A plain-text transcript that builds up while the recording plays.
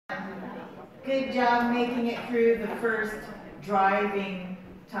Good job making it through the first driving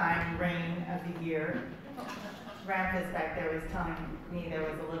time rain of the year. Ramphus back there was telling me there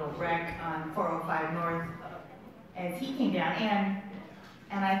was a little wreck on 405 North as he came down.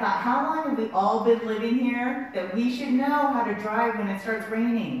 And I thought, how long have we all been living here that we should know how to drive when it starts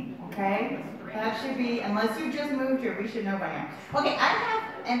raining, okay? That should be, unless you just moved here, we should know by now. Okay, I have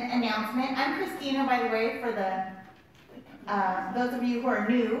an announcement. I'm Christina, by the way, for those of you who are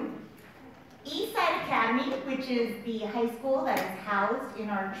new. Eastside Academy, which is the high school that is housed in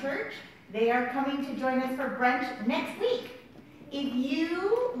our church, they are coming to join us for brunch next week. If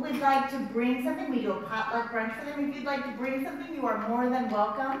you would like to bring something, we do a potluck brunch for them. If you'd like to bring something, you are more than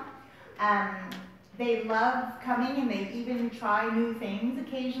welcome. They love coming and they even try new things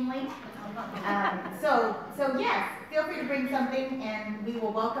occasionally. So yes, feel free to bring something and we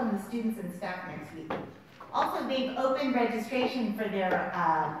will welcome the students and staff next week. Also, they've opened registration for their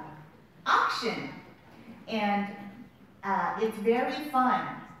auction, and it's very fun,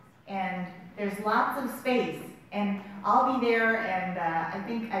 and there's lots of space, and I'll be there, and I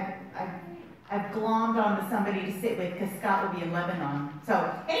think I've glommed onto somebody to sit with because Scott will be in Lebanon.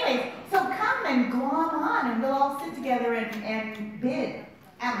 So anyways, so come and glom on, and we'll all sit together and bid.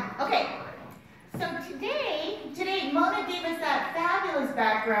 Okay, so today Mona gave us that fabulous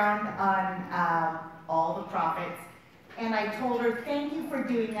background on all the prophets. And I told her, thank you for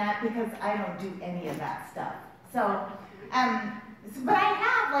doing that because I don't do any of that stuff. So, but I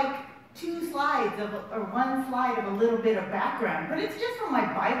have like 2 slides or 1 slide of a little bit of background, but it's just from my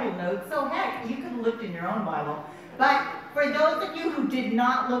Bible notes. So heck, you could have looked in your own Bible. But for those of you who did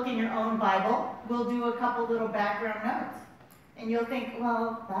not look in your own Bible, we'll do a couple little background notes. And you'll think,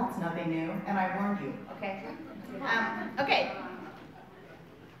 well, that's nothing new, and I warned you, okay? Okay.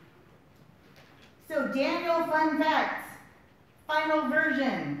 So Daniel, fun facts, final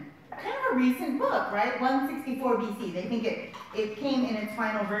version, kind of a recent book, right? 164 BC. They think it came in its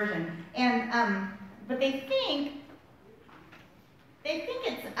final version, and but they think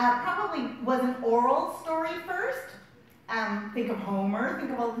it's probably was an oral story first. Think of Homer.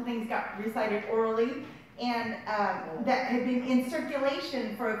 Think of all the things got recited orally, and that had been in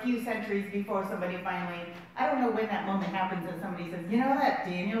circulation for a few centuries before somebody finally. I don't know when that moment happens and somebody says, you know that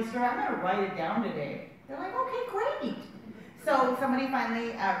Daniel story, I'm going to write it down today. They're like, okay, great. So somebody finally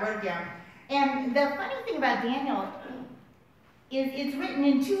wrote it down. And the funny thing about Daniel is it's written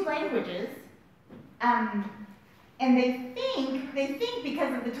in 2 languages. And they think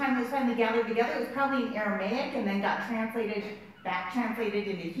because of the time it was finally gathered together, it was probably in Aramaic and then got back translated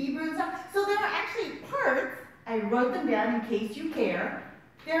into Hebrew and stuff. So there are actually parts, I wrote them down in case you care.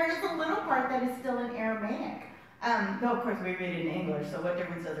 There is a little part that is still in Aramaic. Though, of course, we read it in English, so what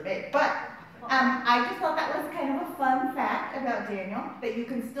difference does it make? But I just thought that was kind of a fun fact about Daniel, that you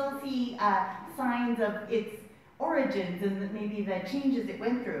can still see signs of its origins and maybe the changes it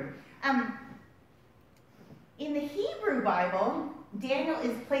went through. In the Hebrew Bible, Daniel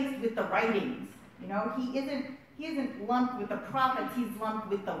is placed with the writings. You know, he isn't lumped with the prophets, he's lumped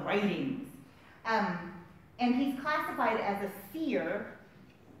with the writings. And he's classified as a seer.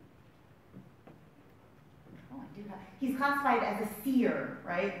 He's classified as a seer,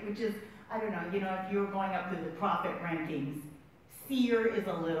 right? Which is, I don't know, if you were going up through the prophet rankings, seer is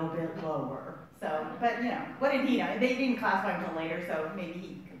a little bit lower. So, but what did he know? They didn't classify him until later, so maybe he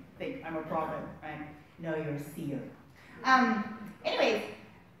could think I'm a prophet, right? No, you're a seer. Anyways,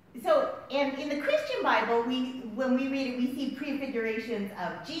 so, and in the Christian Bible, when we read it, we see prefigurations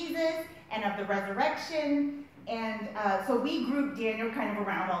of Jesus and of the resurrection, and so we group Daniel kind of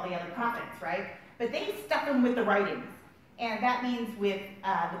around all the other prophets, right? But they stuck him with the writings, and that means with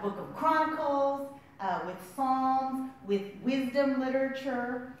the book of Chronicles, with Psalms, with wisdom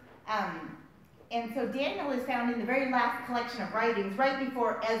literature, and so Daniel is found in the very last collection of writings, right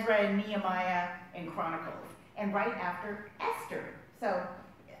before Ezra and Nehemiah and Chronicles, and right after Esther. So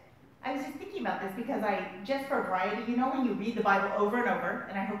I was just thinking about this because just for variety, when you read the Bible over and over,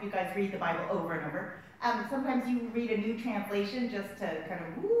 and I hope you guys read the Bible over and over, sometimes you read a new translation just to kind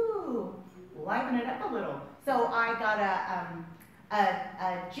of, liven it up a little. So I got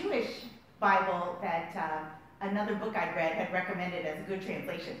a Jewish Bible that another book I'd read had recommended as a good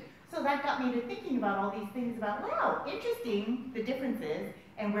translation. So that got me to thinking about all these things about, wow, interesting, the differences,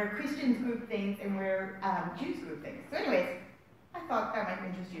 and where Christians group things and where Jews group things. So anyways, I thought that might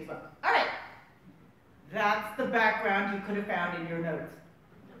interest you as well. All right, that's the background you could have found in your notes.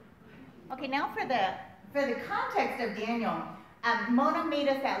 Okay, now for the context of Daniel, Mona made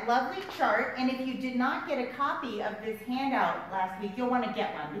us that lovely chart, and if you did not get a copy of this handout last week, you'll want to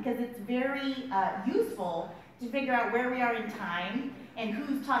get one because it's very useful to figure out where we are in time and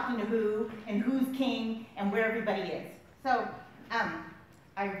who's talking to who and who's king and where everybody is. So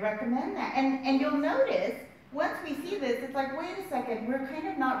I recommend that. And you'll notice, once we see this, it's like, wait a second, we're kind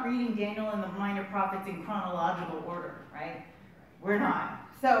of not reading Daniel and the minor prophets in chronological order, right? We're not.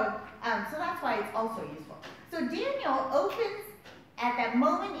 So that's why it's also useful. So Daniel opens at that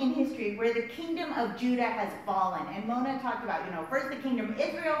moment in history where the kingdom of Judah has fallen. And Mona talked about, first the kingdom of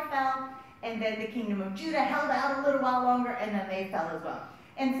Israel fell, and then the kingdom of Judah held out a little while longer, and then they fell as well.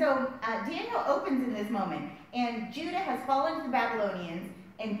 And so Daniel opens in this moment, and Judah has fallen to the Babylonians,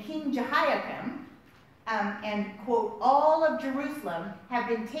 and King Jehoiakim, and, quote, all of Jerusalem have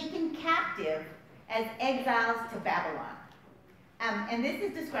been taken captive as exiles to Babylon. And this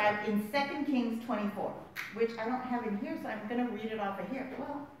is described in 2 Kings 24, which I don't have in here, so I'm going to read it off of here. Well,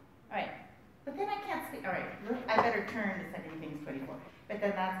 all right. But then I can't speak. All right, I better turn to 2 Kings 24. But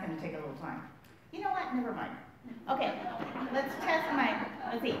then that's going to take a little time. You know what? Never mind. Okay, let's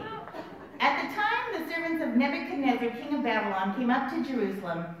see. At the time, the servants of Nebuchadnezzar, king of Babylon, came up to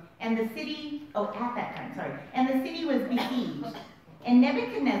Jerusalem, and the city, and the city was besieged. And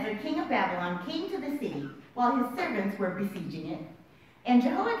Nebuchadnezzar, king of Babylon, came to the city, while his servants were besieging it. And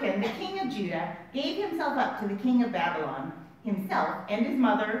Jehoiakim, the king of Judah, gave himself up to the king of Babylon, himself and his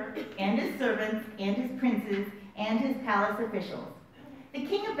mother, and his servants, and his princes, and his palace officials. The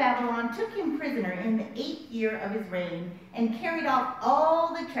king of Babylon took him prisoner in the 8th year of his reign, and carried off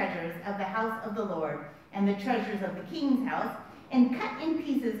all the treasures of the house of the Lord, and the treasures of the king's house, and cut in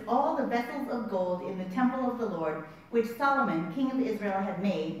pieces all the vessels of gold in the temple of the Lord, which Solomon, king of Israel, had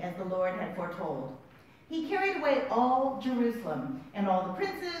made, as the Lord had foretold. He carried away all Jerusalem, and all the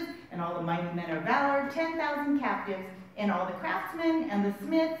princes, and all the mighty men of valor, 10,000 captives, and all the craftsmen and the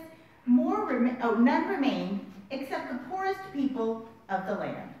smiths. None remained, except the poorest people of the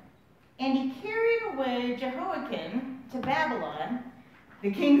land. And he carried away Jehoiakim to Babylon,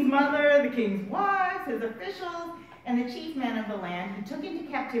 the king's mother, the king's wives, his officials, and the chief men of the land. He took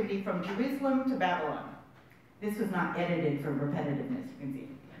into captivity from Jerusalem to Babylon. This was not edited for repetitiveness, you can see.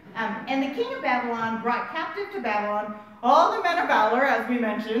 And the king of Babylon brought captive to Babylon all the men of valor, as we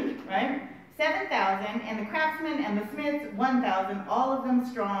mentioned, right? 7,000, and the craftsmen and the smiths, 1,000, all of them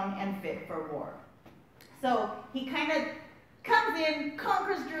strong and fit for war. So he kind of comes in,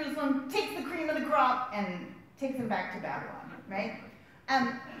 conquers Jerusalem, takes the cream of the crop, and takes them back to Babylon, right?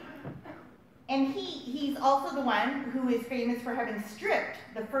 And he's also the one who is famous for having stripped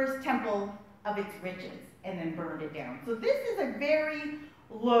the first temple of its riches and then burned it down. So this is a very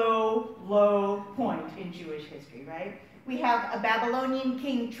low point in Jewish history, right? We have a Babylonian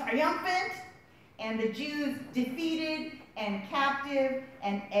king triumphant, and the Jews defeated and captive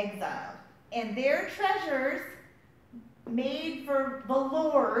and exiled. And their treasures, made for the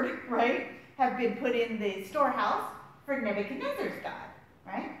Lord, right, have been put in the storehouse for Nebuchadnezzar's God,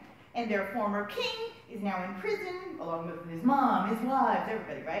 right? And their former king is now in prison, along with his mom, his wives,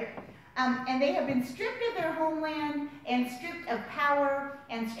 everybody, right? And they have been stripped of their homeland, and stripped of power,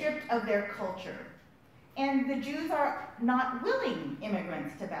 and stripped of their culture. And the Jews are not willing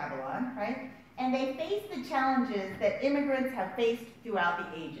immigrants to Babylon, right? And they face the challenges that immigrants have faced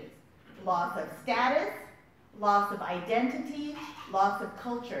throughout the ages. Loss of status, loss of identity, loss of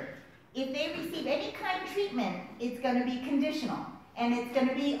culture. If they receive any kind of treatment, it's going to be conditional, and it's going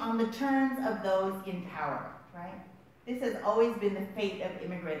to be on the terms of those in power, right? This has always been the fate of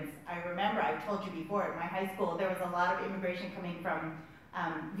immigrants. I remember, I told you before, at my high school, there was a lot of immigration coming from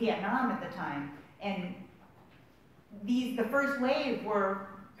Vietnam at the time, and the first wave were,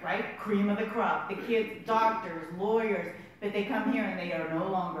 right, cream of the crop, the kids, doctors, lawyers, but they come here and they are no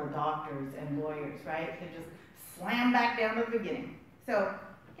longer doctors and lawyers, right? They're just slammed back down to the beginning. So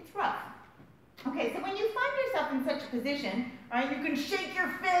it's rough. Okay, so when you find yourself in such a position, right, you can shake your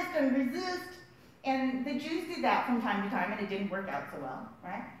fist and resist, and the Jews did that from time to time, and it didn't work out so well,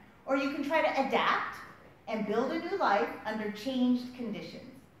 right? Or you can try to adapt and build a new life under changed conditions.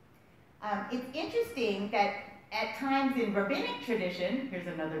 It's interesting that at times in rabbinic tradition, here's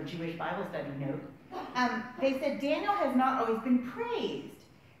another Jewish Bible study note, they said Daniel has not always been praised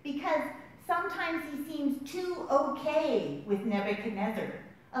because sometimes he seems too okay with Nebuchadnezzar,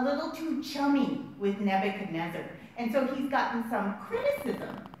 a little too chummy with Nebuchadnezzar. And so he's gotten some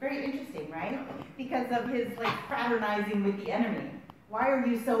criticism. Very interesting, right? Because of his fraternizing with the enemy. Why are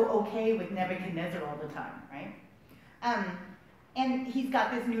you so okay with Nebuchadnezzar all the time, right? And he's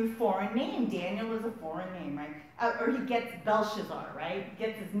got this new foreign name. Daniel is a foreign name, right? Or he gets Belshazzar, right?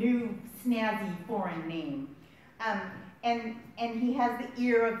 Gets his new snazzy foreign name. And he has the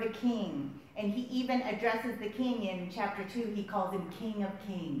ear of the king. And he even addresses the king in chapter 2. He calls him King of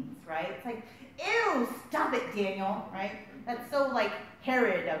Kings, right? It's like, ew, stop it, Daniel, right? That's so like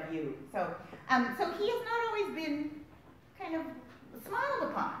Herod of you. So he has not always been kind of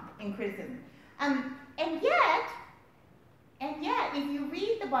smiled upon in criticism. And yet, if you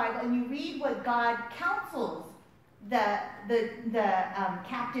read the Bible and you read what God counsels the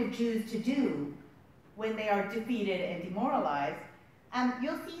captive Jews to do when they are defeated and demoralized,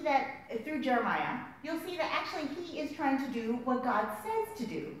 you'll see that through Jeremiah, you'll see that actually he is trying to do what God says to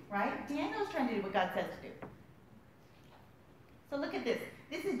do, right? Daniel's trying to do what God says to do. So look at this.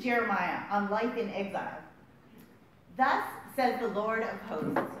 This is Jeremiah on life in exile. Thus says the Lord of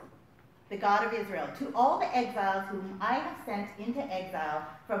hosts, the God of Israel, to all the exiles whom I have sent into exile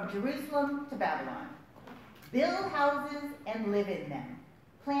from Jerusalem to Babylon. Build houses and live in them.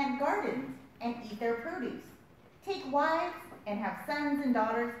 Plant gardens and eat their produce. Take wives and have sons and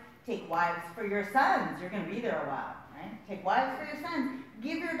daughters. Take wives for your sons. You're going to be there a while, right? Take wives for your sons.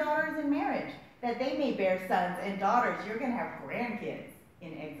 Give your daughters in marriage, that they may bear sons and daughters. You're going to have grandkids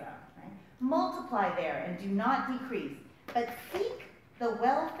in exile, right? Multiply there and do not decrease, but seek the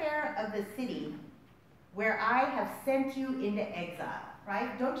welfare of the city where I have sent you into exile,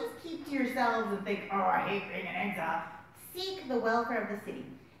 right? Don't just keep to yourselves and think, oh, I hate being in exile. Seek the welfare of the city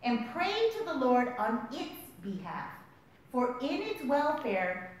and pray to the Lord on its behalf. For in its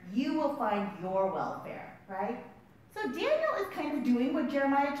welfare, you will find your welfare, right? So Daniel is kind of doing what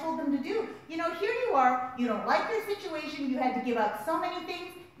Jeremiah told them to do. You know, here you are, you don't like your situation, you had to give up so many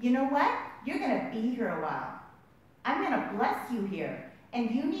things. You know what? You're going to be here a while. I'm going to bless you here.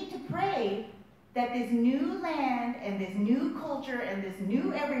 And you need to pray that this new land and this new culture and this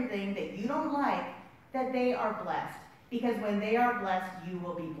new everything that you don't like, that they are blessed. Because when they are blessed, you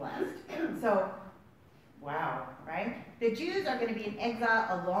will be blessed. So, wow, right? The Jews are going to be in exile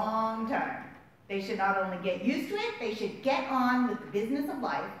a long time. They should not only get used to it, they should get on with the business of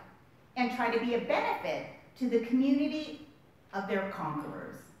life and try to be a benefit to the community of their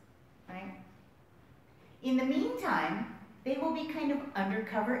conquerors, right? In the meantime, they will be kind of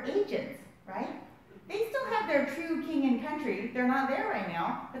undercover agents, right? They still have their true king and country. They're not there right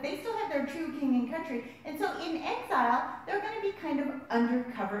now, but they still have their true king and country. And so in exile, they're going to be kind of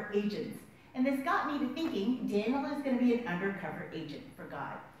undercover agents. And this got me to thinking, Daniel is going to be an undercover agent for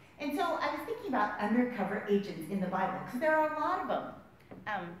God. And so I was thinking about undercover agents in the Bible, because there are a lot of them.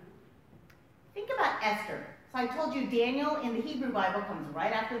 Think about Esther. So I told you Daniel in the Hebrew Bible comes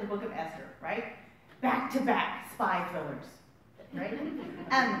right after the book of Esther, right? Back-to-back spy thrillers, right?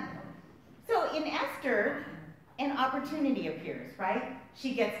 So in Esther, an opportunity appears, right?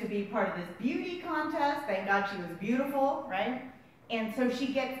 She gets to be part of this beauty contest. Thank God she was beautiful, right? And so she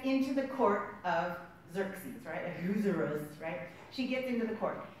gets into the court of Xerxes, right? Ahasuerus, right? She gets into the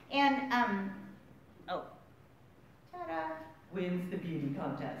court. And, ta-da, wins the beauty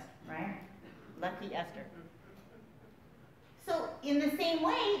contest, right? Lucky Esther. So in the same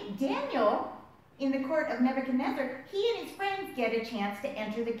way, Daniel, in the court of Nebuchadnezzar, he and his friends get a chance to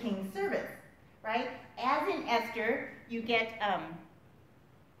enter the king's service, right? As in Esther, you get, oh,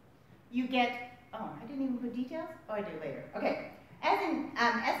 I didn't even put details? Oh, I do later. Okay. As in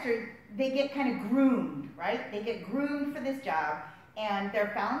Esther, they get kind of groomed, right? They get groomed for this job, and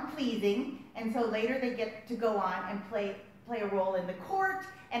they're found pleasing, and so later they get to go on and play a role in the court,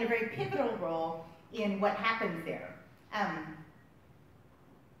 and a very pivotal role in what happens there.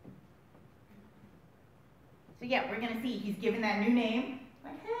 So yeah, we're going to see he's given that new name.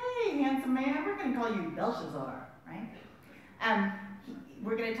 Like, hey, handsome man, we're going to call you Belshazzar, right?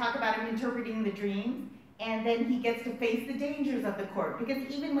 We're going to talk about him interpreting the dreams, and then he gets to face the dangers of the court. Because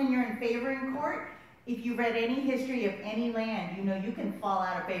even when you're in favor in court, if you read any history of any land, you know you can fall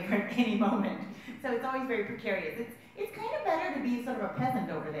out of favor at any moment. So it's always very precarious. It's kind of better to be sort of a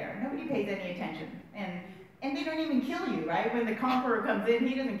peasant over there. Nobody pays any attention. And they don't even kill you, right? When the conqueror comes in,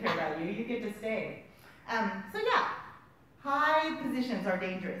 he doesn't care about you. You get to stay. So yeah, high positions are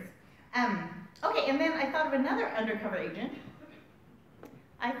dangerous. Okay, and then I thought of another undercover agent.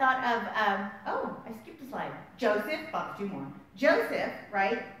 I thought of, I skipped a slide. Joseph, two more. Joseph,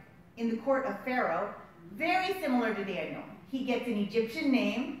 right, in the court of Pharaoh, very similar to Daniel. He gets an Egyptian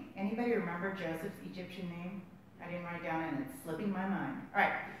name. Anybody remember Joseph's Egyptian name? I didn't write it down and it's slipping my mind. All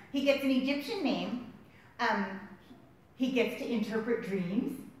right, he gets an Egyptian name. He gets to interpret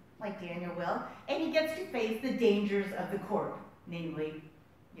dreams, like Daniel will, and he gets to face the dangers of the court, namely,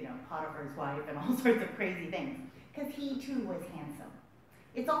 you know, Potiphar's wife and all sorts of crazy things, because he too was handsome.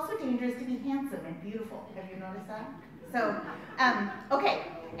 It's also dangerous to be handsome and beautiful. Have you noticed that? So, okay,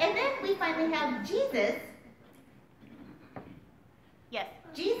 and then we finally have Jesus. Yes?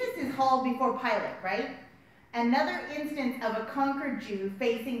 Jesus is hauled before Pilate, right? Another instance of a conquered Jew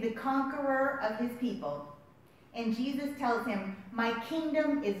facing the conqueror of his people. And Jesus tells him, my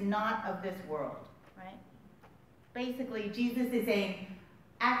kingdom is not of this world, right? Basically, Jesus is saying,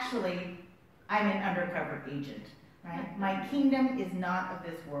 actually, I'm an undercover agent, right? My kingdom is not of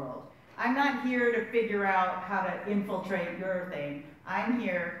this world. I'm not here to figure out how to infiltrate your thing. I'm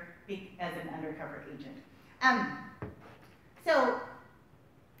here as an undercover agent. So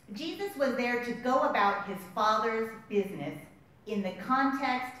Jesus was there to go about his Father's business in the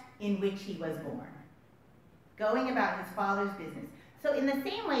context in which he was born. Going about his Father's business. So in the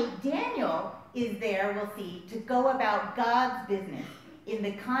same way, Daniel is there, we'll see, to go about God's business in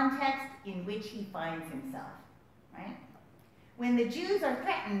the context in which he finds himself, right? When the Jews are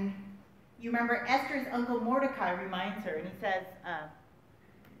threatened, you remember Esther's uncle Mordecai reminds her, and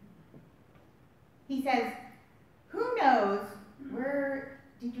he says, who knows, where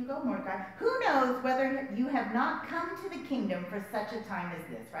did you go, Mordecai? Who knows whether you have not come to the kingdom for such a time as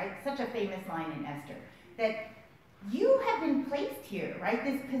this, right? Such a famous line in Esther, that you have been placed here, right?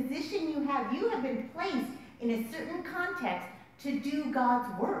 This position you have been placed in a certain context to do God's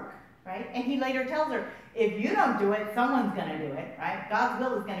work, right? And he later tells her, if you don't do it, someone's going to do it, right? God's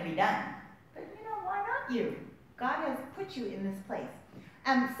will is going to be done. But why not you? God has put you in this place.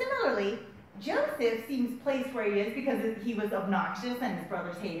 Similarly, Joseph seems placed where he is because he was obnoxious and his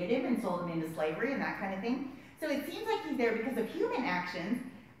brothers hated him and sold him into slavery and that kind of thing. So it seems like he's there because of human actions.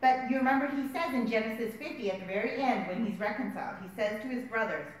 But you remember he says in Genesis 50 at the very end when he's reconciled, he says to his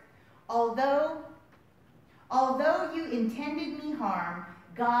brothers, although you intended me harm,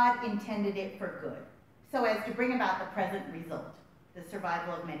 God intended it for good, so as to bring about the present result, the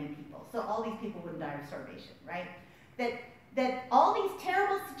survival of many people. So all these people wouldn't die of starvation, right? That all these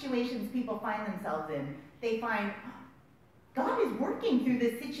terrible situations people find themselves in, they find, God is working through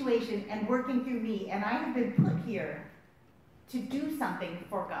this situation and working through me, and I have been put here to do something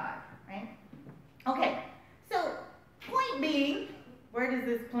for God, right? Okay, so point being, where does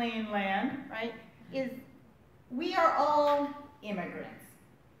this plane land, right, is we are all immigrants.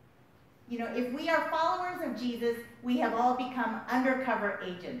 If we are followers of Jesus, we have all become undercover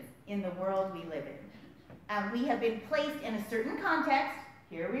agents in the world we live in. We have been placed in a certain context.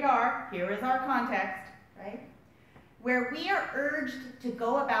 Here we are. Here is our context, right? Where we are urged to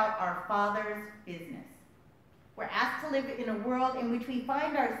go about our Father's business. We're asked to live in a world in which we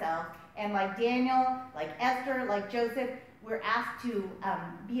find ourselves, and like Daniel, like Esther, like Joseph, we're asked to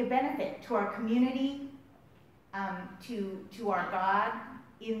be a benefit to our community, to our God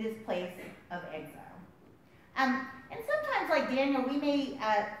in this place of exile. And sometimes, like Daniel, we may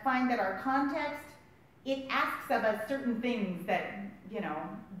find that our context, it asks of us certain things that,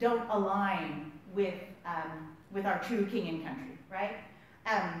 don't align with our true king and country, right?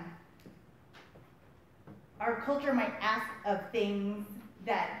 Our culture might ask of things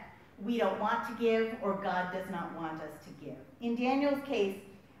that we don't want to give or God does not want us to give. In Daniel's case,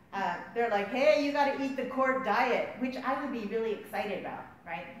 they're like, hey, you got to eat the court diet, which I would be really excited about,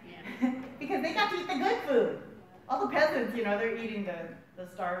 right? Yeah. Because they got to eat the good food. All the peasants, they're eating the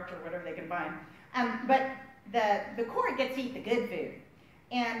starch or whatever they can find. But the court gets to eat the good food.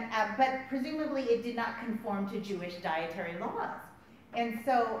 But presumably it did not conform to Jewish dietary laws. And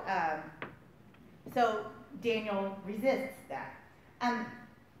so Daniel resists that.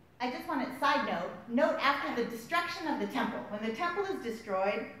 I just want to side note after the destruction of the temple, when the temple is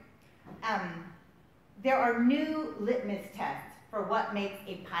destroyed, there are new litmus tests for what makes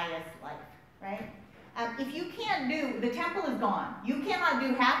a pious life, right? If you can't the temple is gone. You cannot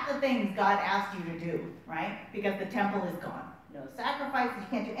do half the things God asked you to do, right? Because the temple is gone. No sacrifices, you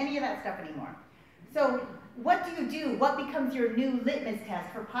can't do any of that stuff anymore. So what do? What becomes your new litmus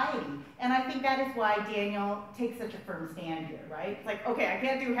test for piety? And I think that is why Daniel takes such a firm stand here, right? It's like, okay, I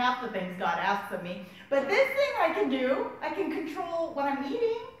can't do half the things God asks of me, but this thing I can do. I can control what I'm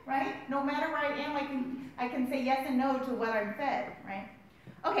eating, right? No matter where I am, I can say yes and no to what I'm fed, right?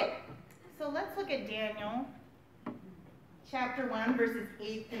 Okay, so let's look at Daniel chapter 1, verses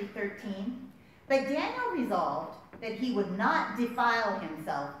 8 through 13. But Daniel resolved that he would not defile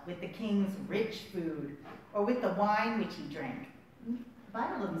himself with the king's rich food or with the wine which he drank. The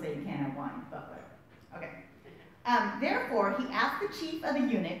Bible doesn't say you can't have wine, but whatever. Okay. Therefore, he asked the chief of the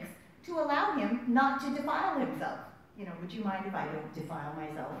eunuchs to allow him not to defile himself. Would you mind if I don't defile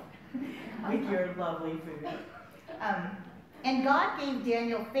myself with your lovely food? And God gave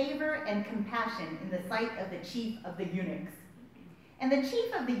Daniel favor and compassion in the sight of the chief of the eunuchs. And the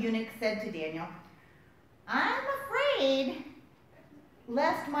chief of the eunuchs said to Daniel, I'm afraid,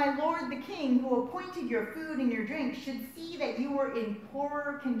 lest my lord the king, who appointed your food and your drink, should see that you were in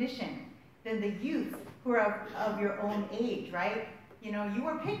poorer condition than the youths who are of your own age, right? You know, you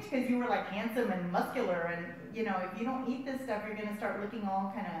were picked because you were like handsome and muscular, and you know, if you don't eat this stuff, you're gonna start looking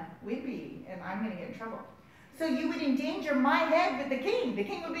all kind of wimpy, and I'm gonna get in trouble. So you would endanger my head with the king. The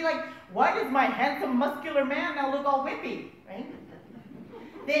king would be like, why does my handsome, muscular man now look all wimpy, right?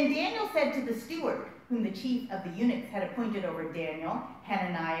 Then Daniel said to the steward, whom the chief of the eunuchs had appointed over Daniel,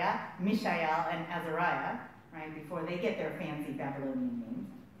 Hananiah, Mishael, and Azariah, right, before they get their fancy Babylonian names,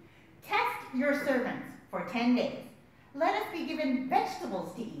 test your servants for 10 days. Let us be given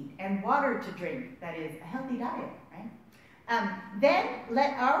vegetables to eat and water to drink, that is, a healthy diet, right? Then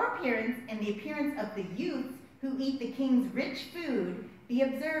let our appearance and the appearance of the youths who eat the king's rich food be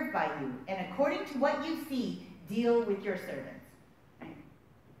observed by you, and according to what you see, deal with your servants. Right?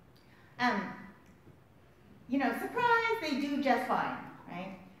 You know, surprise, they do just fine,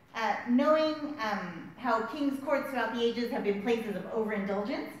 right? Knowing how king's courts throughout the ages have been places of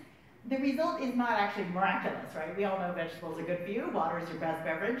overindulgence, the result is not actually miraculous, right? We all know vegetables are good for you. Water is your best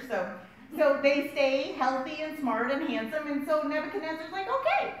beverage. So they stay healthy and smart and handsome. And so Nebuchadnezzar's like,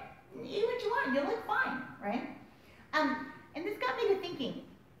 okay, eat what you want. You look fine, right? And this got me to thinking,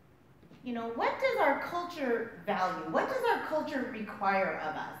 you know, what does our culture value? What does our culture require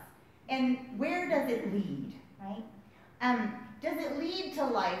of us? And where does it lead, right? Does it lead to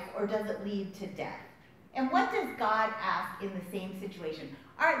life or does it lead to death? And what does God ask in the same situation?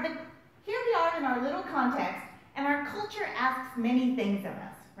 Here we are in our little context, and our culture asks many things of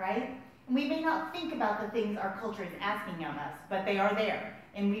us, right? And we may not think about the things our culture is asking of us, but they are there,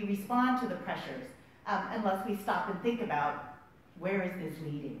 and we respond to the pressures unless we stop and think about where is this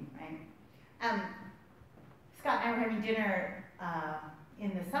leading, right? Scott and I were having dinner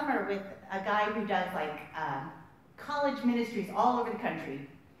in the summer with a guy who does like college ministries all over the country,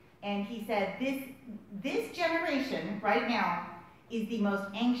 and he said this generation right now is the most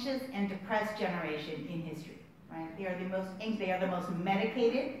anxious and depressed generation in history, right? They are the most anxious, they are the most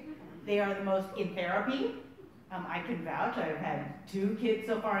medicated, they are the most in therapy. I can vouch, I've had 2 kids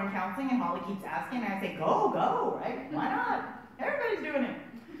so far in counseling, and Holly keeps asking, and I say, go, right? Why not? Everybody's doing it.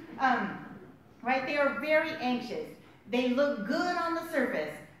 Right, they are very anxious. They look good on the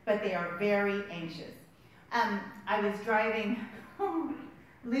surface, but they are very anxious. I was driving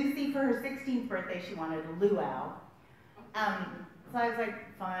Lucy for her 16th birthday, she wanted a luau. So I was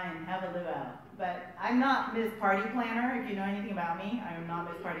like, fine, have a luau. But I'm not Miss Party Planner. If you know anything about me, I am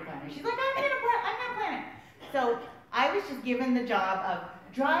not Miss Party Planner. She's like, I'm gonna plan it. So I was just given the job of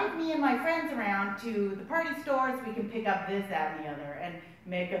drive me and my friends around to the party store so we can pick up this, that, and the other, and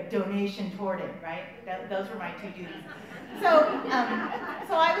make a donation toward it, right? Those were my 2 duties. So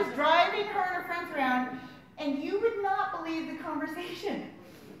I was driving her and her friends around, and you would not believe the conversation.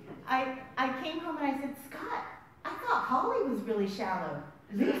 I came home and I said, Scott, I thought Holly was really shallow.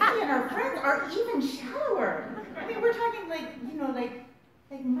 Lucy and her friends are even shallower. I mean, we're talking like, you know, like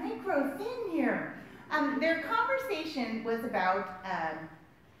micro thin here. Their conversation was about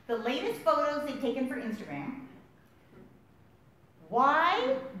the latest photos they'd taken for Instagram,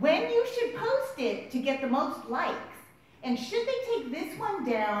 when you should post it to get the most likes, and should they take this one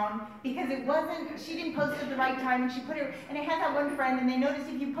down because she didn't post it at the right time, and she put it, and it has that one friend, and they noticed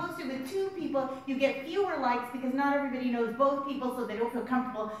if you post it with 2 people, you get fewer likes because not everybody knows both people, so they don't feel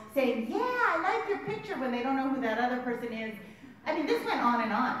comfortable saying, yeah, I like your picture, when they don't know who that other person is. I mean, this went on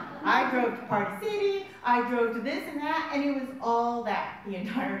and on. I drove to Party City, I drove to this and that, and it was all that the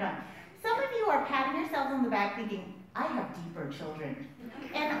entire time. Some of you are patting yourselves on the back thinking, I have deeper children.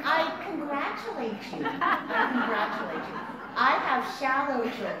 And I congratulate you. I have shallow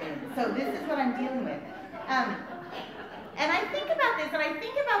children, so this is what I'm dealing with. And I think about this, and I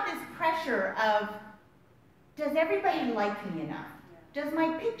think about this pressure of, does everybody like me enough? Does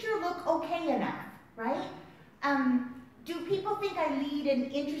my picture look okay enough, right? Do people think I lead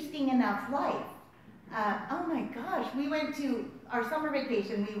an interesting enough life? Oh my gosh, we went to our summer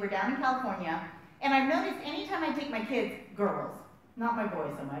vacation, we were down in California, and I've noticed anytime I take my kids, girls, not my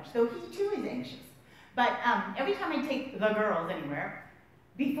boys so much, though he too is anxious, but every time I take the girls anywhere,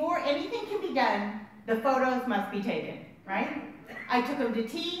 before anything can be done, the photos must be taken, right? I took them to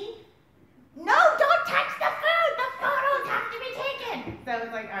tea. No, don't touch the food! The photos have to be taken! So I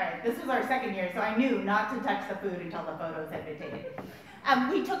was like, all right, this was our 2nd year, so I knew not to touch the food until the photos had been taken.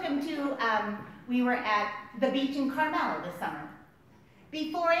 We took them to, we were at the beach in Carmel this summer.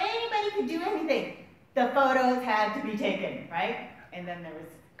 Before anybody could do anything, the photos had to be taken, right? And then there was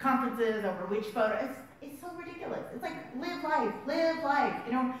conferences over which photos. It's so ridiculous. It's like, live life,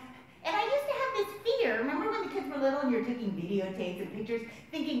 you know. And I used to have this fear. Remember when the kids were little and you're taking videotapes and pictures,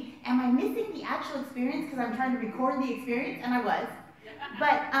 thinking, am I missing the actual experience because I'm trying to record the experience? And I was.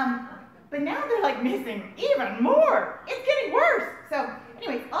 But now they're like missing even more. It's getting worse. So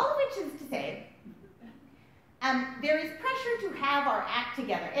anyways, all of which is to say, there is pressure to have our act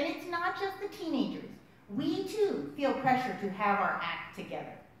together. And it's not just the teenagers. We too feel pressure to have our act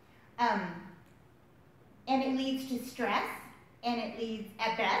together. And it leads to stress, and it leads,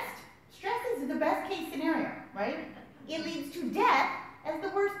 at best, stress is the best case scenario, right? It leads to death as the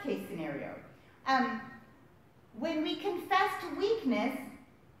worst case scenario. When we confess to weakness,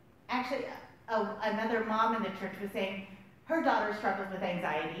 actually, another mom in the church was saying her daughter struggles with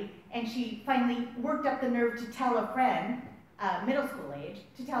anxiety, and she finally worked up the nerve to tell a friend, middle school age,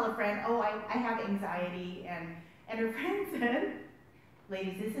 to tell a friend, oh, I have anxiety, and her friend said,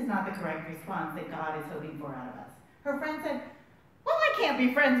 ladies, this is not the correct response that God is hoping for out of us. Her friend said, well, I can't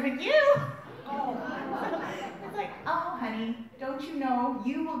be friends with you. Oh. It's like, oh, honey, don't you know,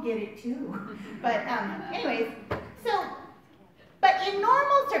 you will get it too. But anyways, but in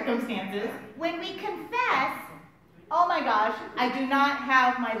normal circumstances, when we confess, oh my gosh, I do not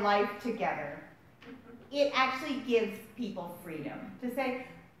have my life together, it actually gives people freedom to say,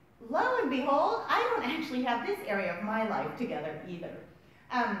 lo and behold, I don't actually have this area of my life together either.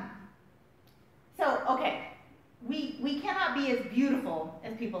 Okay, we cannot be as beautiful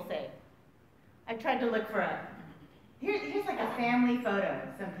as people say. I tried to look for here's like a family photo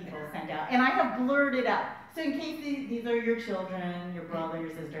some people sent out, and I have blurred it up. So in case these are your children, your brother, your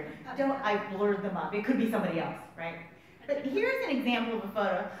sister, I blurred them up. It could be somebody else, right? But here's an example of a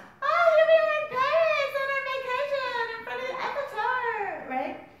photo. Oh, here we are in Paris on our vacation in front of the Eiffel Tower,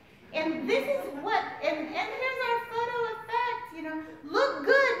 right? And this is what, and here's our photo effect, you know. Look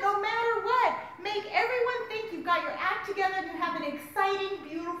good no matter what. Make everyone think you've got your act together and you have an exciting,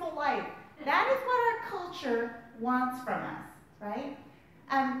 beautiful life. That is what our culture wants from us, right?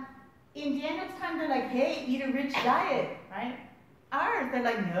 In Daniel's time, they're like, hey, eat a rich diet, right? Ours, they're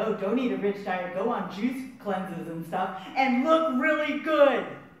like, no, don't eat a rich diet. Go on juice cleanses and stuff and look really good,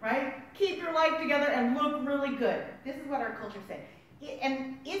 right? Keep your life together and look really good. This is what our culture says.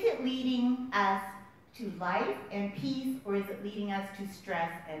 And is it leading us to life and peace, or is it leading us to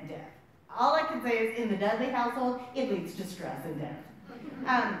stress and death? All I can say is in the Dudley household, it leads to stress and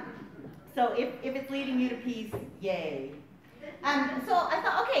death. So if it's leading you to peace, yay. So I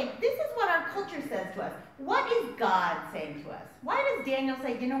thought, okay, this is what our culture says to us. What is God saying to us? Why does Daniel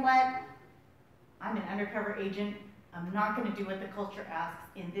say, you know what? I'm an undercover agent. I'm not going to do what the culture asks.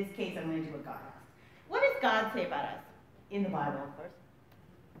 In this case, I'm going to do what God asks. What does God say about us? In the Bible, of course.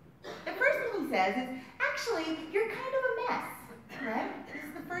 The first thing he says is, actually, you're kind of a mess, right? This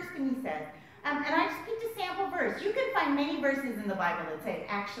is the first thing he says. And I just picked a sample verse. You can find many verses in the Bible that say,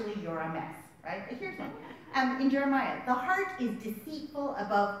 actually, you're a mess, right? But here's one. In Jeremiah, the heart is deceitful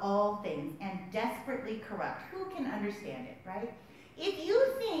above all things and desperately corrupt. Who can understand it, right? If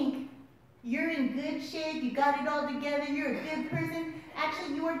you think you're in good shape, you got it all together, you're a good person,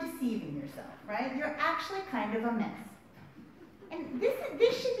 actually, you are deceiving yourself, right? You're actually kind of a mess. And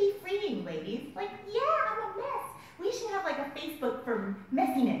this should be freeing, ladies. Like, yeah, I'm a mess. We should have like a Facebook for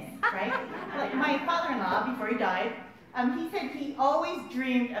messiness, right? Like my father-in-law, before he died, he said he always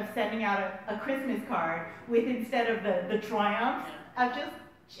dreamed of sending out a Christmas card with, instead of the triumphs, of just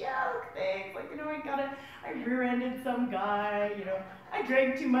joke things. Like, you know, I rear-ended some guy, you know, I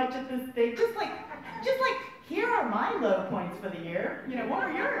drank too much at this thing. Just like, here are my low points for the year. You know, what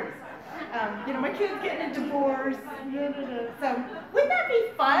are yours? You know, my kid's getting a divorce. So, wouldn't that be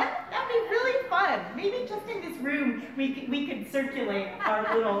fun? That'd be really fun. Maybe just in this room, we could circulate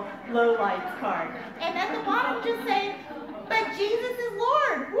our little lowlights card. And at the bottom, just say, but Jesus is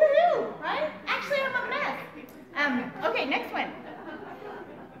Lord. Woohoo! Right? Actually, I'm a mess. Okay, next one.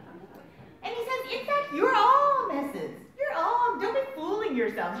 And he says, in fact, you're all messes. Don't be fooling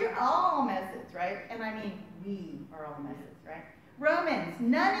yourselves. You're all messes, right? And I mean, we are all messes, right? Romans,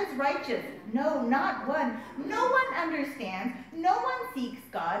 none is righteous. No, not one. No one understands. No one seeks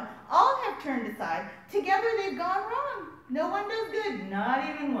God. All have turned aside. Together they've gone wrong. No one does good, not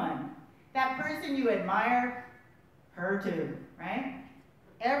even one. That person you admire, her too, right?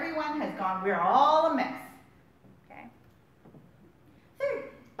 Everyone has gone, we're all a mess. Okay? Third,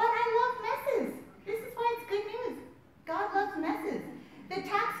 but I love messes. This is why it's good news. God loves messes. The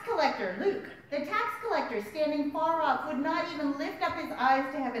tax collector, Luke, the tax collector standing far off would not even lift up his eyes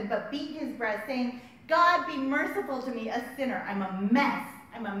to heaven, but beat his breast, saying, God, be merciful to me, a sinner. I'm a mess.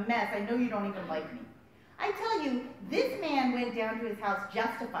 I'm a mess. I know you don't even like me. I tell you, this man went down to his house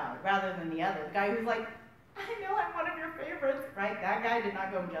justified rather than the other. The guy who's like, I I know I'm one of your favorites, right? That guy did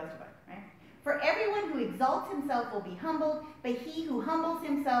not go unjustified, right? For everyone who exalts himself will be humbled, but he who humbles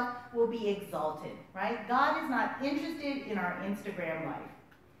himself will be exalted, right? God is not interested in our Instagram life.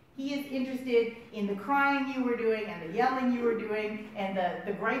 He is interested in the crying you were doing and the yelling you were doing and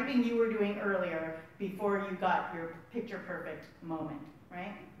the griping you were doing earlier before you got your picture-perfect moment,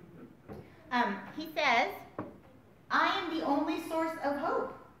 right? He says, I am the only source of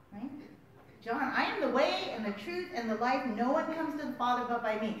hope, right? John, I am the way and the truth and the life. No one comes to the Father but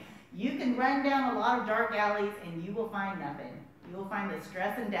by me. You can run down a lot of dark alleys and you will find nothing. You will find the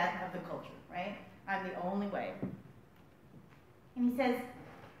stress and death of the culture, right? I'm the only way. And he says,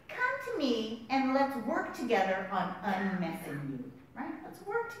 come to me and let's work together on unmessing you, right? Let's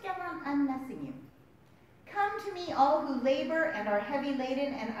work together on unmessing you. Come to me, all who labor and are heavy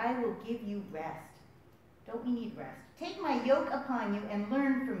laden, and I will give you rest. Don't we need rest? Take my yoke upon you and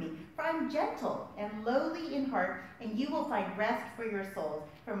learn from me, for I'm gentle and lowly in heart, and you will find rest for your souls.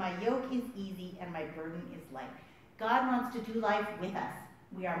 For my yoke is easy and my burden is light. God wants to do life with us.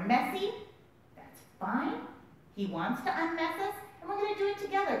 We are messy. That's fine. He wants to unmess us, and we're going to do it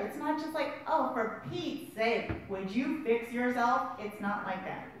together. It's not just like, oh, for Pete's sake, would you fix yourself? It's not like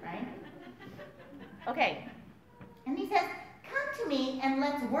that, right? Okay. And he says, come to me and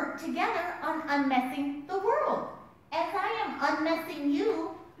let's work together on unmessing the world. As I am unmessing you,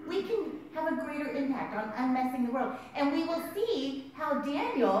 we can have a greater impact on unmessing the world. And we will see how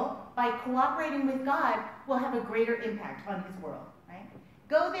Daniel, by cooperating with God, will have a greater impact on his world. Right?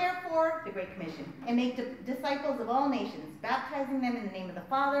 Go therefore, the Great Commission, and make disciples of all nations, baptizing them in the name of the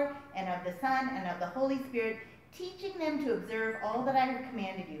Father, and of the Son, and of the Holy Spirit, teaching them to observe all that I have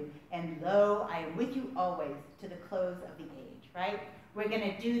commanded you. And lo, I am with you always to the close of the age. Right? We're going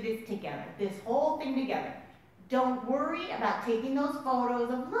to do this together, this whole thing together. Don't worry about taking those photos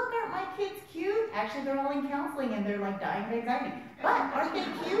of, look, aren't my kids cute? Actually, they're all in counseling and they're like dying of anxiety. But aren't they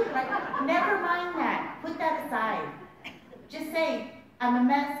cute? Right? Never mind that. Put that aside. Just say, I'm a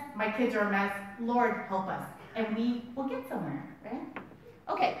mess. My kids are a mess. Lord, help us. And we will get somewhere, right?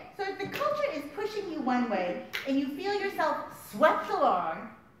 Okay, so if the culture is pushing you one way and you feel yourself swept along,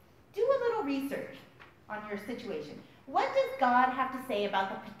 do a little research on your situation. What does God have to say about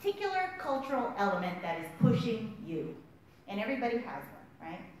the particular cultural element that is pushing you? And everybody has one,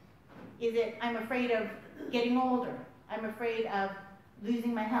 right? Is it, I'm afraid of getting older. I'm afraid of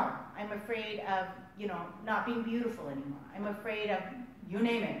losing my health. I'm afraid of, not being beautiful anymore. I'm afraid of, you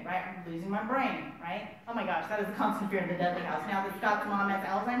name it, right? I'm losing my brain, right? Oh my gosh, that is a constant fear in the Dudley house. Now that Scott's mom has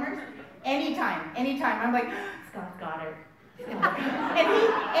Alzheimer's, anytime, I'm like, Scott's got it. And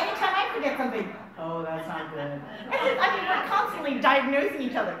anytime I forget something, oh, that's not good. We're constantly diagnosing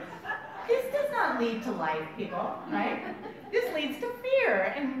each other. This does not lead to life, people, right? This leads to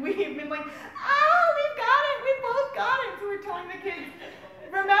fear. And we've been like, we've got it, we both got it. So we're telling the kids,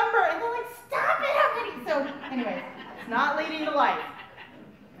 remember, and they're like, stop it already. So anyways, it's not leading to life,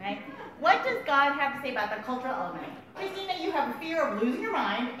 right? What does God have to say about the cultural element? Christina, you have a fear of losing your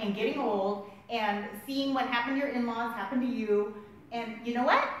mind and getting old and seeing what happened to your in-laws happen to you. And you know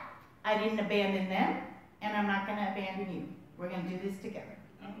what? I didn't abandon them, and I'm not going to abandon you. We're going to do this together.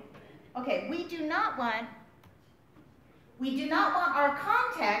 Okay, we do not want our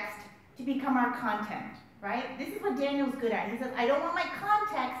context to become our content, right? This is what Daniel's good at. He says, I don't want my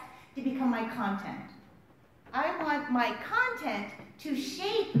context to become my content. I want my content to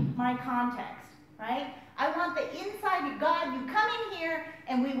shape my context, right? I want the inside of God, you come in here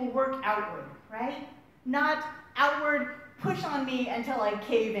and we will work outward, right? Not outward, push on me until I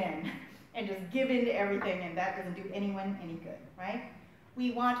cave in and just give in to everything, and that doesn't do anyone any good, right?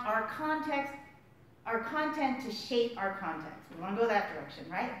 We want our content to shape our context. We want to go that direction,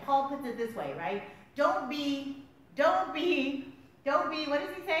 right? Paul puts it this way, right? Don't be, what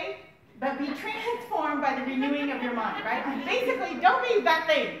does he say? But be transformed by the renewing of your mind, right? Basically, don't be that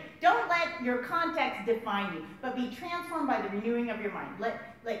thing. Don't let your context define you, but be transformed by the renewing of your mind.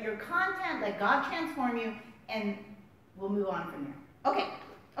 Let your content, let God transform you, and we'll move on from there.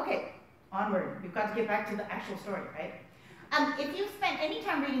 Okay, onward. We've got to get back to the actual story, right? If you've spent any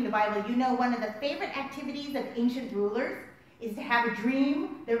time reading the Bible, you know one of the favorite activities of ancient rulers is to have a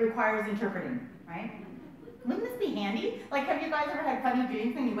dream that requires interpreting, right? Wouldn't this be handy? Like, have you guys ever had funny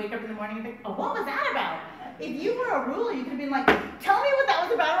dreams and you wake up in the morning and think, oh, what was that about? If you were a ruler, you could have been like, tell me what that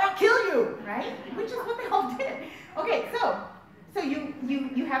was about or I'll kill you, right? Which is what they all did. Okay, so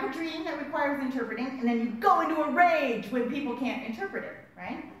you have a dream that requires interpreting, and then you go into a rage when people can't interpret it,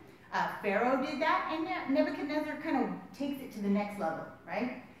 right? Pharaoh did that, and Nebuchadnezzar kind of takes it to the next level,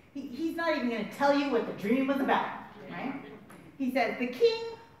 right? He's not even going to tell you what the dream was about, right? He says, the king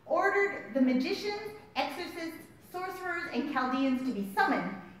ordered the magicians exorcists, sorcerers, and Chaldeans to be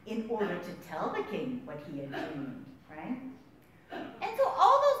summoned in order to tell the king what he had dreamed, right? And so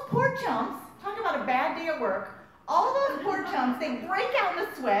all those poor chumps, talk about a bad day at work, all those poor chumps, they break out in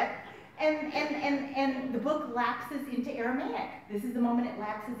a sweat, and the book lapses into Aramaic. This is the moment it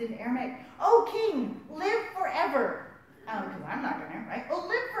lapses into Aramaic. Oh, king, live forever. Because I'm not going to, right? Oh,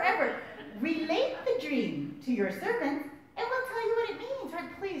 live forever. Relate the dream to your servants, and we'll tell you what it means,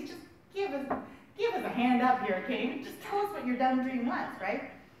 right? Please, just give us a hand up here, king. Just tell us what your dumb dream was,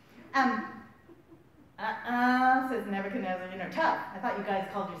 right? Says Nebuchadnezzar, tough. I thought you guys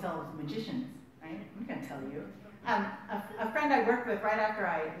called yourselves magicians, right? I'm going to tell you. A friend I worked with right after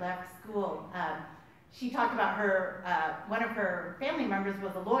I left school, she talked about her, one of her family members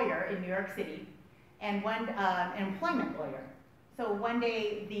was a lawyer in New York City, and an employment lawyer. So one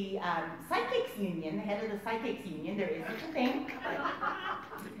day the psychics union, the head of the psychics union, there is such a thing,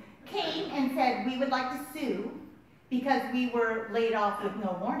 came and said, we would like to sue because we were laid off with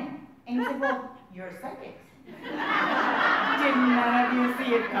no warning. And he said, well, you're psychics. Didn't none of you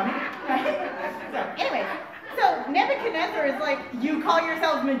see it coming? Right? So anyway, so Nebuchadnezzar is like, you call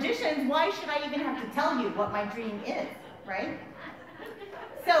yourselves magicians, why should I even have to tell you what my dream is, right?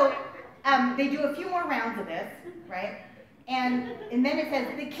 So they do a few more rounds of this, right? And then it says,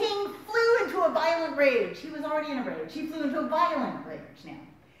 the king flew into a violent rage. He was already in a rage. He flew into a violent rage now.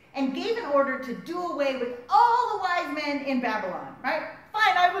 And gave an order to do away with all the wise men in Babylon, right?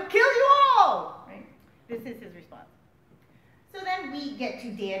 Fine, I will kill you all, right? This is his response. So then we get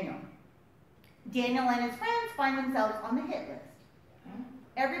to Daniel. Daniel and his friends find themselves on the hit list. Okay?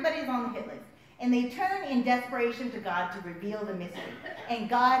 Everybody's on the hit list. And they turn in desperation to God to reveal the mystery. And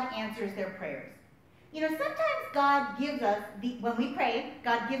God answers their prayers. Sometimes God gives us, when we pray,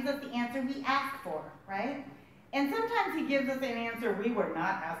 God gives us the answer we ask for, right? And sometimes he gives us an answer we were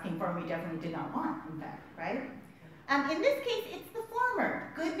not asking for and we definitely did not want, in fact, right? In this case, it's the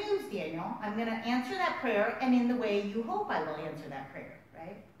former. Good news, Daniel. I'm going to answer that prayer, and in the way you hope I will answer that prayer,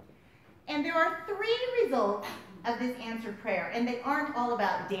 right? And there are 3 results of this answered prayer, and they aren't all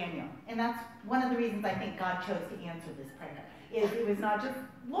about Daniel. And that's one of the reasons I think God chose to answer this prayer, is it was not just,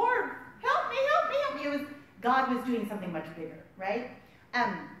 Lord, help me, help me, help me. It was, God was doing something much bigger, right?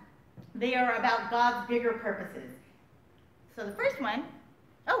 They are about God's bigger purposes. So the first one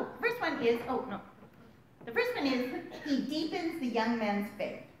is, he deepens the young men's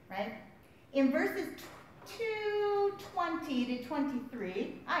faith, right? In verses 2:20 to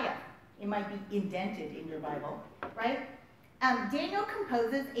 23, it might be indented in your Bible, right? Daniel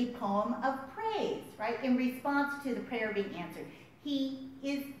composes a poem of praise, right, in response to the prayer being answered. He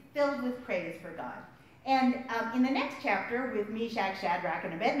is filled with praise for God. And in the next chapter with Meshach, Shadrach,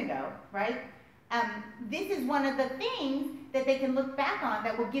 and Abednego, right, this is one of the things that they can look back on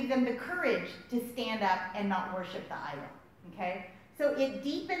that will give them the courage to stand up and not worship the idol, okay? So it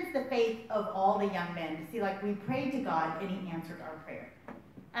deepens the faith of all the young men to see, like, we prayed to God and he answered our prayer.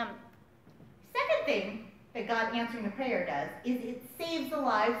 Second thing that God answering the prayer does is it saves the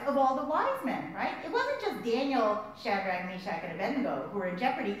lives of all the wise men, right? It wasn't just Daniel, Shadrach, Meshach, and Abednego who were in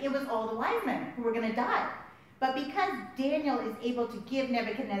jeopardy. It was all the wise men who were going to die. But because Daniel is able to give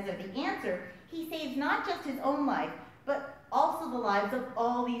Nebuchadnezzar the answer, he saves not just his own life, but also the lives of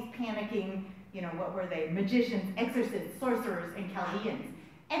all these panicking, what were they? Magicians, exorcists, sorcerers, and Chaldeans.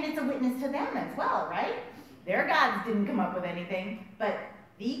 And it's a witness to them as well, right? Their gods didn't come up with anything, but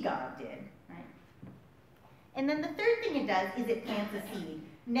the God did. And then the third thing it does is it plants a seed.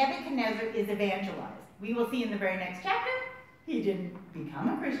 Nebuchadnezzar is evangelized. We will see in the very next chapter, he didn't become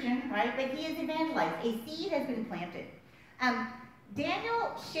a Christian, right? But he is evangelized. A seed has been planted.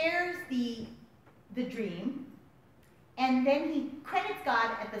 Daniel shares the dream, and then he credits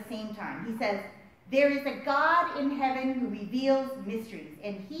God at the same time. He says, there is a God in heaven who reveals mysteries,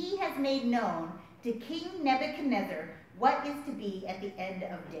 and he has made known to King Nebuchadnezzar what is to be at the end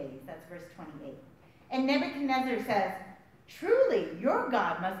of days. That's verse 28. And Nebuchadnezzar says, truly, your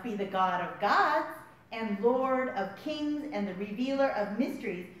God must be the God of gods and Lord of kings and the revealer of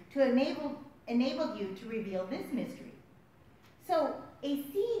mysteries to enable you to reveal this mystery. So a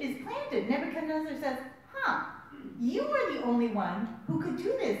seed is planted. Nebuchadnezzar says, you are the only one who could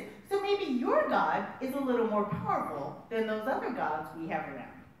do this. So maybe your God is a little more powerful than those other gods we have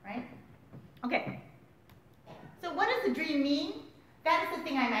around, right? Okay. So what does the dream mean? That is the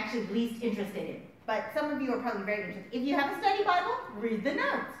thing I'm actually least interested in. But some of you are probably very interested. If you have a study Bible, read the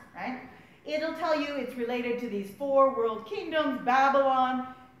notes, right? It'll tell you it's related to these 4 world kingdoms, Babylon,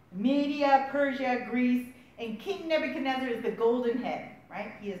 Media, Persia, Greece, and King Nebuchadnezzar is the golden head,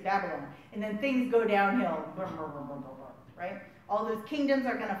 right? He is Babylon. And then things go downhill, right? All those kingdoms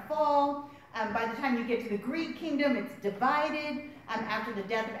are going to fall. By the time you get to the Greek kingdom, it's divided. After the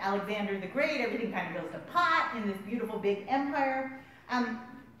death of Alexander the Great, everything kind of goes to pot in this beautiful big empire.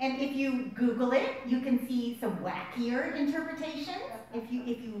 And if you Google it, you can see some wackier interpretations, if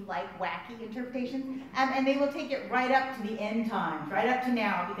you like wacky interpretations. And they will take it right up to the end times, right up to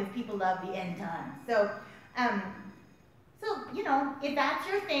now, because people love the end times. So, you know, if that's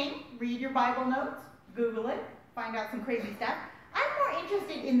your thing, read your Bible notes, Google it, find out some crazy stuff. I'm more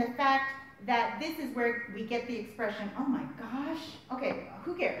interested in the fact that this is where we get the expression, oh my gosh. Okay,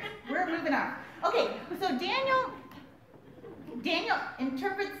 who cares? We're moving on. Okay, so Daniel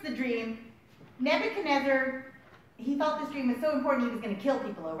interprets the dream. Nebuchadnezzar, he thought this dream was so important he was going to kill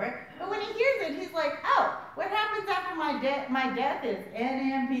people over it. But when he hears it, he's like, oh, what happens after my death is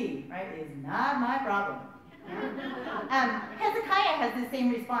NMP, right? Is not my problem. Hezekiah has the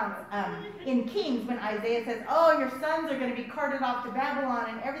same response in Kings when Isaiah says, oh, your sons are going to be carted off to Babylon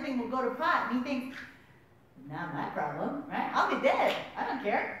and everything will go to pot. And he thinks, not my problem, right? I'll be dead. I don't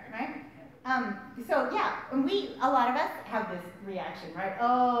care, right? So yeah, and a lot of us have this reaction, right?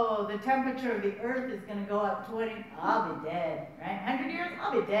 Oh, the temperature of the earth is going to go up 20, I'll be dead, right? 100 years,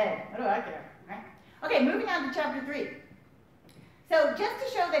 I'll be dead. What do I care, right? Okay, moving on to chapter 3. So just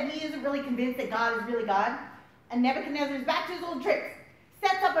to show that he isn't really convinced that God is really God, and Nebuchadnezzar is back to his old tricks,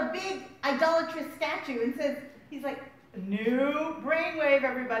 sets up a big idolatrous statue and says, he's like, new brainwave,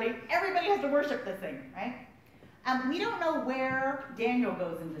 everybody. Everybody has to worship this thing, right? We don't know where Daniel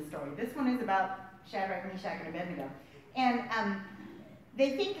goes in this story. This one is about Shadrach, Meshach, and Abednego. And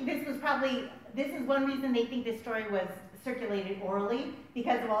they think this is one reason they think this story was circulated orally,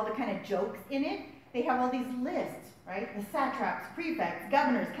 because of all the kind of jokes in it. They have all these lists, right? The satraps, prefects,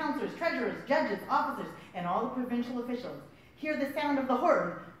 governors, counselors, treasurers, judges, officers, and all the provincial officials. Hear the sound of the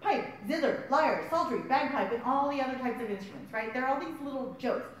horn, pipe, zither, lyre, psaltery, bagpipe, and all the other types of instruments, right? There are all these little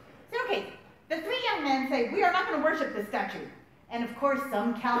jokes. So, okay, the three young men say, we are not going to worship this statue. And of course,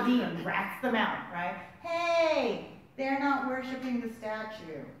 some Chaldean rats them out, right? Hey, they're not worshiping the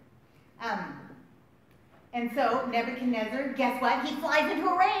statue. And so Nebuchadnezzar, guess what? He flies into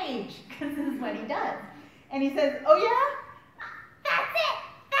a rage, because this is what he does. And he says, oh yeah? That's it!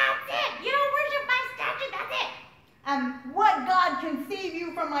 That's it! You don't worship my statue, that's it! What God can save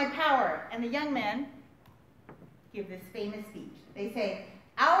you from my power? And the young men give this famous speech. They say,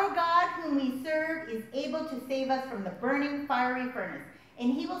 our God whom we serve is able to save us from the burning fiery furnace,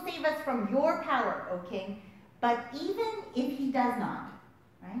 and he will save us from your power, O king. But even if he does not,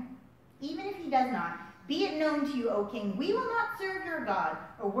 right? Even if he does not, be it known to you, O king, we will not serve your God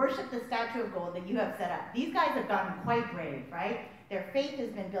or worship the statue of gold that you have set up. These guys have gotten quite brave, right? Their faith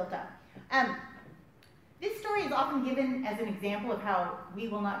has been built up. This story is often given as an example of how we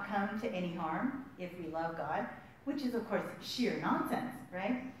will not come to any harm if we love God, which is, of course, sheer nonsense,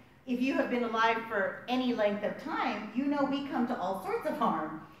 right? If you have been alive for any length of time, you know we come to all sorts of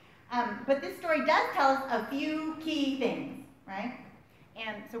harm. But this story does tell us a few key things, right?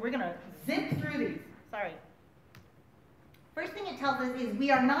 And so we're going to zip through these. Sorry. First thing it tells us is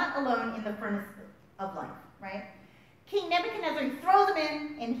we are not alone in the furnace of life, right? King Nebuchadnezzar throws him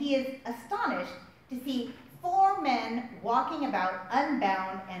in, and he is astonished to see 4 men walking about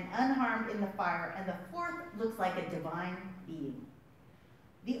unbound and unharmed in the fire, and the 4th looks like a divine being.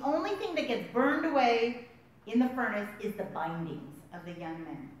 The only thing that gets burned away in the furnace is the bindings of the young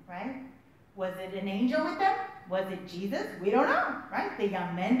men, right? Was it an angel with them? Was it Jesus? We don't know, right? The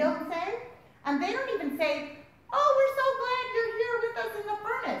young men don't say. They don't even say, oh, we're so glad you're here with us in the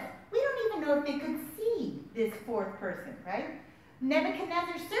furnace. We don't even know if they could see this 4th person, right?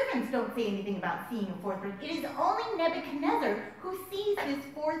 Nebuchadnezzar's servants don't say anything about seeing a 4th person. It is only Nebuchadnezzar who sees this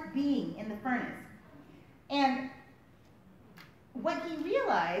 4th being in the furnace. And what he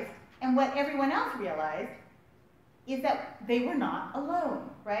realized, and what everyone else realized, is that they were not alone,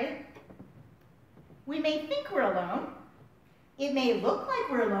 right? We may think we're alone. It may look like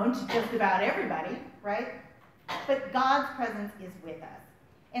we're alone to just about everybody, right? But God's presence is with us.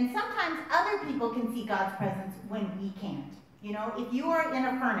 And sometimes other people can see God's presence when we can't. You know, if you are in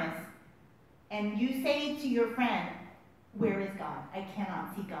a furnace and you say to your friend, where is God? I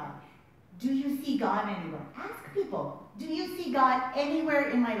cannot see God. Do you see God anywhere? Ask people, do you see God anywhere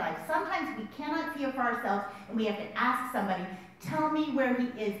in my life? Sometimes we cannot see it for ourselves, and we have to ask somebody, tell me where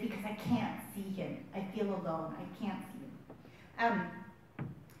he is, because I can't see him. I feel alone. I can't see him.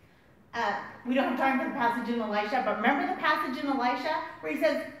 We don't have time for the passage in Elisha, but remember the passage in Elisha where he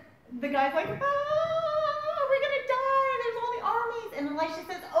says, the guy's like, we're going to die. There's all the armies. And Elisha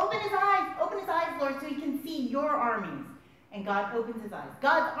says, open his eyes, Lord, so he can see your armies. And God opens his eyes.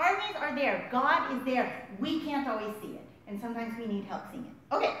 God's armies are there. God is there. We can't always see it. And sometimes we need help seeing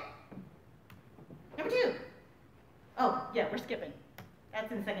it. Okay. Number 2. Oh, yeah, we're skipping.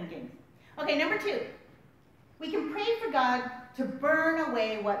 That's in 2 Kings. Okay, number 2. We can pray for God to burn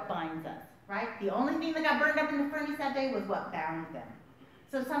away what binds us, right? The only thing that got burned up in the furnace that day was what bound them.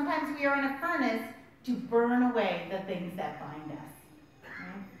 So sometimes we are in a furnace to burn away the things that bind us.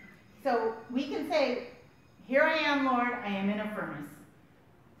 Right? So we can say, here I am, Lord, I am in a furnace.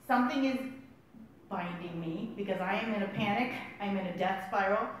 Something is binding me because I am in a panic, I'm in a death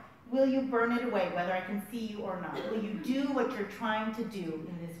spiral. Will you burn it away, whether I can see you or not? Will you do what you're trying to do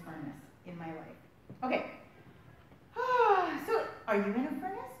in this furnace in my life? Okay. So, are you in a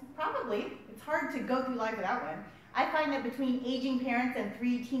furnace? Probably. It's hard to go through life without one. I find that between aging parents and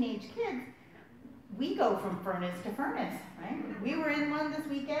 3 teenage kids, we go from furnace to furnace, right? We were in one this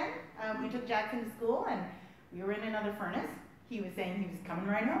weekend. We took Jackson to school, and we were in another furnace. He was saying he was coming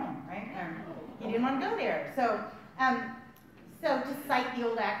right home, right? He didn't want to go there. So to cite the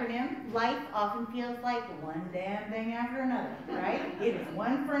old acronym, life often feels like one damn thing after another, right? It is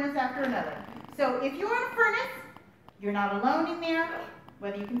one furnace after another. So if you're in a furnace, you're not alone in there,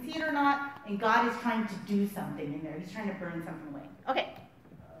 whether you can see it or not, and God is trying to do something in there. He's trying to burn something away. Okay.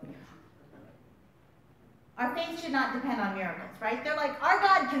 Our faith should not depend on miracles, right? They're like, our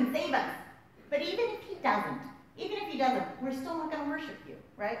God can save us. But even if he doesn't, we're still not going to worship you,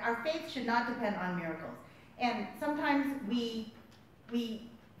 right? Our faith should not depend on miracles. And sometimes we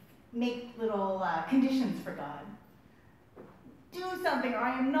make little conditions for God. Do something or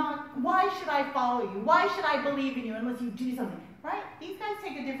I am not, why should I follow you? Why should I believe in you unless you do something, right? These guys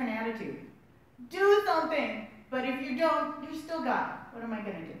take a different attitude. Do something, but if you don't, you're still God. What am I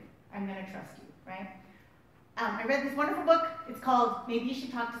going to do? I'm going to trust you, right? I read this wonderful book. It's called Maybe You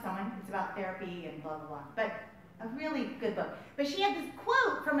Should Talk to Someone. It's about therapy and blah, blah, blah. But a really good book. But she had this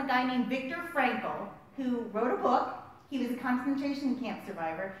quote from a guy named Viktor Frankl, who wrote a book. He was a concentration camp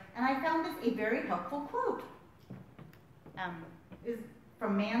survivor. And I found this a very helpful quote. Is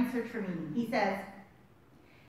from Man's Search for Meaning. He says,